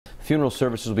Funeral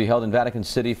services will be held in Vatican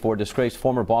City for disgraced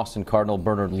former Boston Cardinal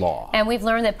Bernard Law. And we've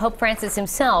learned that Pope Francis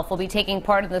himself will be taking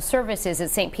part in the services at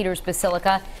St. Peter's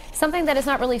Basilica, something that is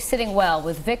not really sitting well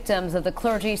with victims of the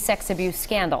clergy sex abuse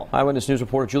scandal. Eyewitness News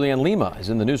reporter Julianne Lima is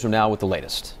in the newsroom now with the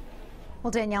latest.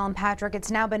 Well, Danielle and Patrick, it's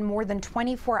now been more than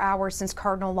 24 hours since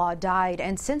Cardinal Law died,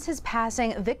 and since his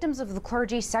passing, victims of the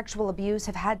clergy's sexual abuse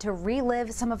have had to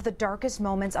relive some of the darkest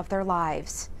moments of their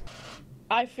lives.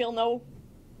 I feel no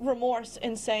remorse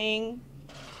in saying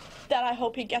that I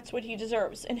hope he gets what he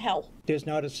deserves in hell. There's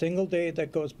not a single day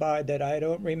that goes by that I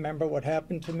don't remember what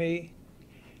happened to me.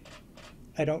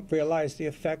 I don't realize the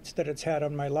effects that it's had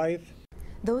on my life.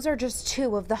 Those are just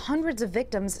two of the hundreds of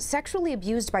victims sexually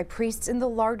abused by priests in the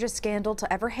largest scandal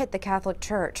to ever hit the Catholic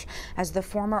Church. As the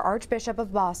former Archbishop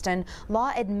of Boston,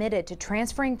 Law admitted to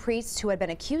transferring priests who had been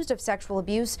accused of sexual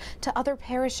abuse to other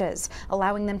parishes,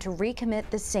 allowing them to recommit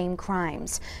the same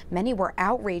crimes. Many were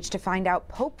outraged to find out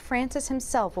Pope Francis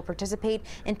himself will participate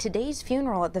in today's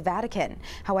funeral at the Vatican.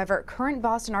 However, current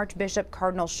Boston Archbishop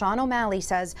Cardinal Sean O'Malley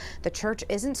says the Church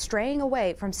isn't straying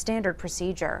away from standard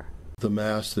procedure. The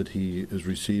Mass that he is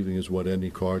receiving is what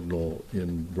any cardinal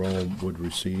in Rome would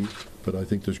receive, but I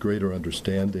think there's greater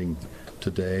understanding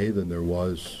today than there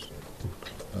was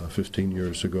 15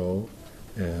 years ago,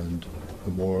 and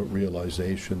more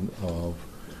realization of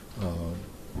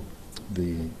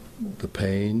the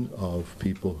pain of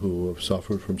people who have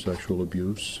suffered from sexual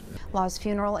abuse. Law's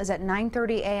funeral is at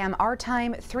 9:30 a.m. our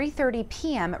time, 3:30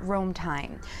 p.m. Rome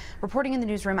time. Reporting in the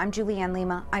newsroom, I'm Julianne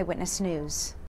Lima, Eyewitness News.